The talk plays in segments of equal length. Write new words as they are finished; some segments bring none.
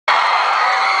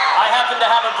happen to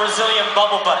have a Brazilian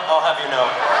bubble butt, I'll have you know.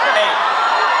 Hey,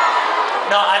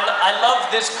 no, I love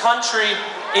this country.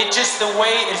 It just, the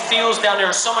way it feels down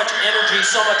there, so much energy,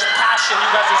 so much passion. You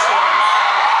guys are so alive.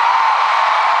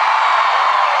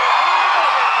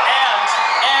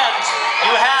 And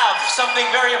you have something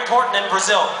very important in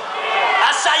Brazil.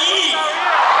 Açaí!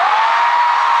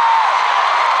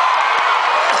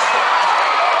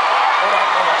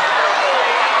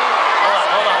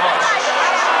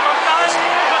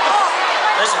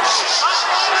 Listen.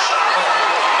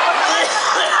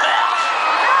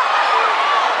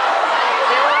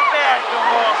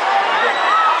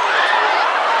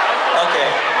 Okay.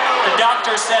 The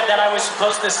doctor said that I was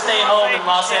supposed to stay home in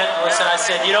Los Angeles, and I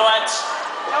said, you know what?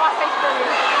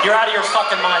 You're out of your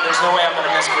fucking mind. There's no way I'm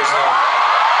gonna miss Brazil.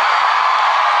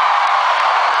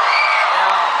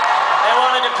 They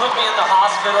wanted to put me in the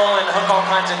hospital and hook all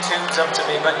kinds of tubes up to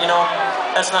me, but you know,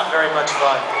 that's not very much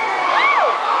fun.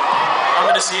 I'm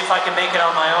gonna see if I can make it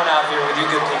on my own out here with you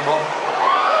good people.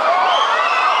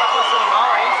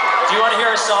 Do you want to hear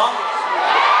a song?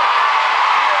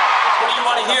 What do you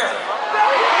want to hear?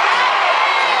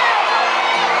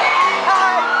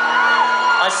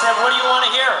 I said, what do you want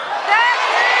to hear?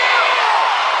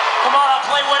 Come on, I'll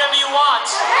play whatever you want.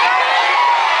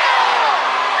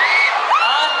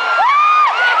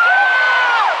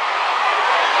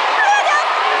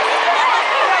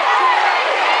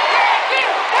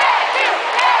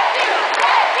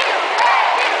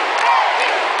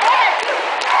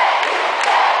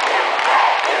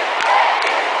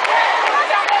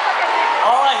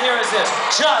 All I hear is this.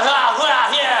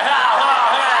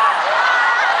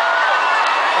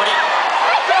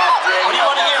 What do you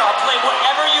want to hear? I'll play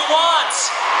whatever you want.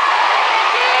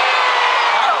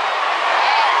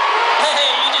 Hey,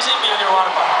 you just hit me with your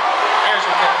water bottle. Here's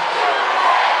your pen.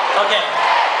 Okay.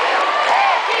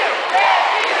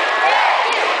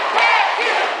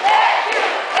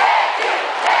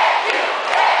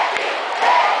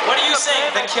 What do you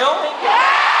sing? The Kill? I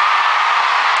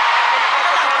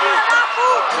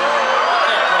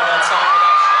can't play that song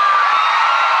without shit.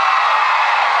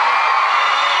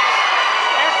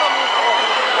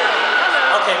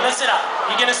 Okay, listen up.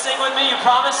 You gonna sing with me? You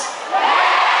promise?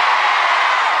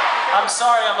 I'm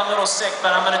sorry I'm a little sick,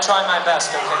 but I'm gonna try my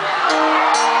best, okay?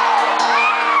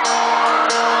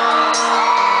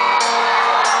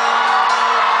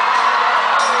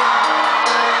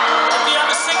 If you have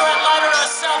a cigarette lighter or a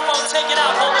cell phone, take it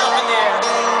out, hold it up in the air.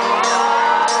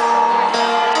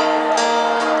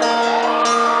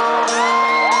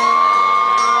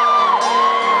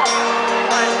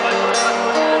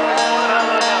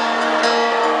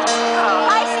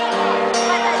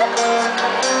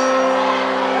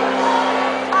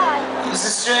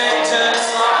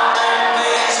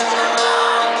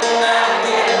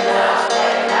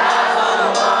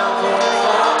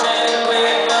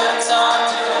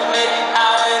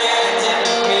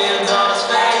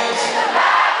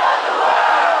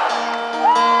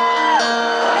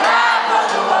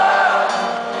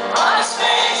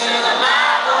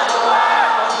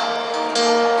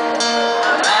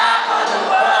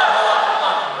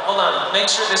 Make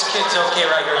sure this kid's okay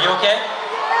right here. You okay?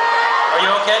 Are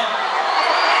you okay?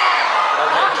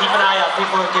 Okay, keep an eye out.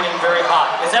 People are getting very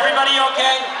hot. Is everybody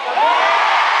okay?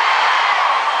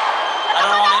 I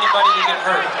don't want anybody to get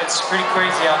hurt. It's pretty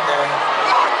crazy out there.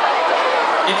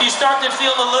 If you start to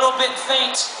feel a little bit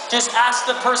faint, just ask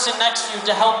the person next to you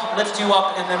to help lift you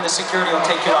up, and then the security will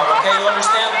take you out, okay? You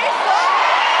understand?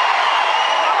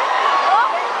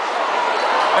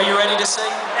 Are you ready to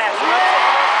sing?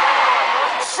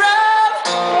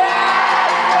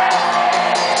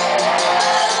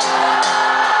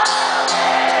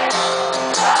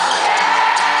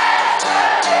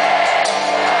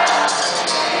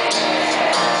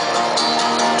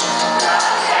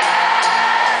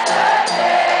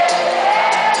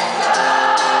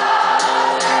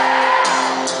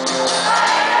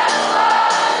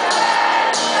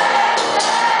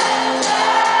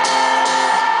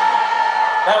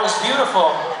 That was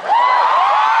beautiful.